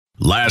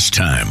Last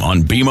time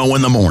on BMO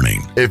in the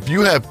Morning. If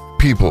you have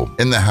people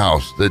in the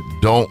house that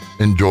don't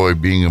enjoy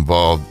being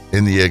involved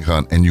in the egg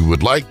hunt and you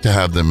would like to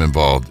have them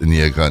involved in the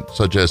egg hunt,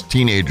 such as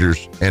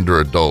teenagers and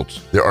or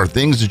adults, there are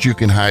things that you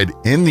can hide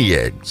in the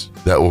eggs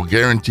that will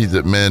guarantee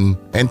that men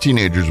and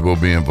teenagers will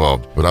be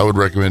involved. But I would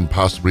recommend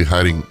possibly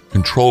hiding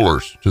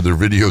controllers to their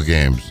video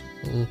games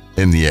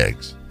in the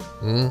eggs.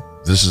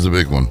 This is the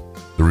big one.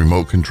 The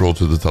remote control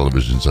to the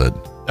television set.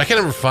 I can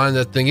never find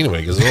that thing anyway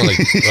because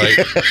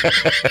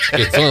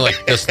it's only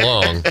like this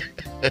long.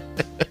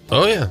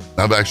 Oh, yeah.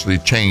 I've actually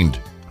chained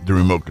the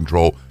remote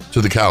control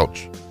to the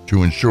couch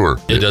to ensure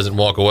it doesn't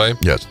walk away.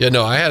 Yes. Yeah,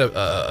 no, I had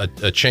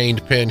a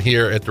chained pin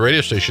here at the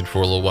radio station for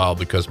a little while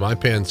because my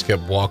pins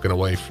kept walking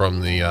away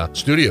from the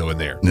studio in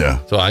there. Yeah.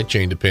 So I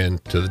chained a pin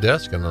to the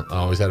desk and I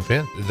always had a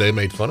pin. They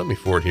made fun of me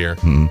for it here.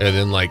 And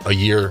then like a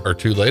year or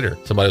two later,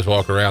 somebody was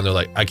walking around. They're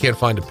like, I can't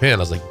find a pin. I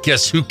was like,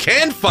 guess who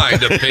can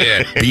find a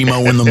pin?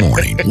 BMO in the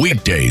Morning.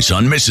 Weekdays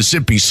on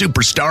Mississippi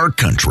Superstar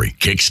Country.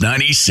 Kicks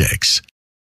 96.